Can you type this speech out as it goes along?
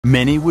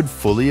Many would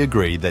fully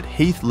agree that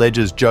Heath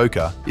Ledger's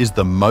Joker is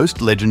the most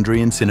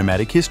legendary in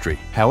cinematic history.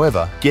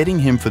 However, getting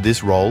him for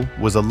this role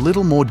was a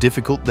little more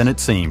difficult than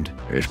it seemed.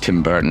 If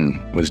Tim Burton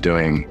was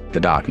doing The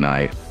Dark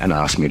Knight and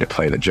asked me to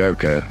play the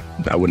Joker,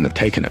 I wouldn't have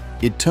taken it.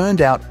 It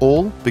turned out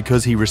all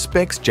because he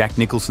respects Jack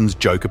Nicholson's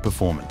Joker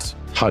performance.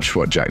 Touch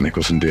what Jack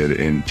Nicholson did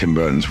in Tim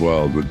Burton's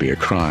world would be a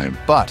crime.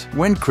 But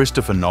when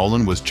Christopher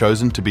Nolan was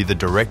chosen to be the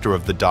director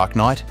of The Dark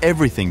Knight,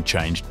 everything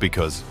changed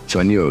because... So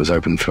I knew it was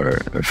open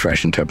for a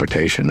fresh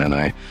interpretation, and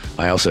I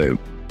also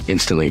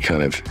instantly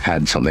kind of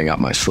had something up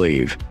my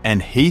sleeve. And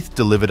Heath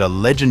delivered a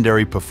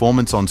legendary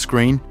performance on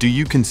screen. Do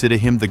you consider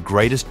him the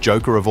greatest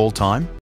Joker of all time?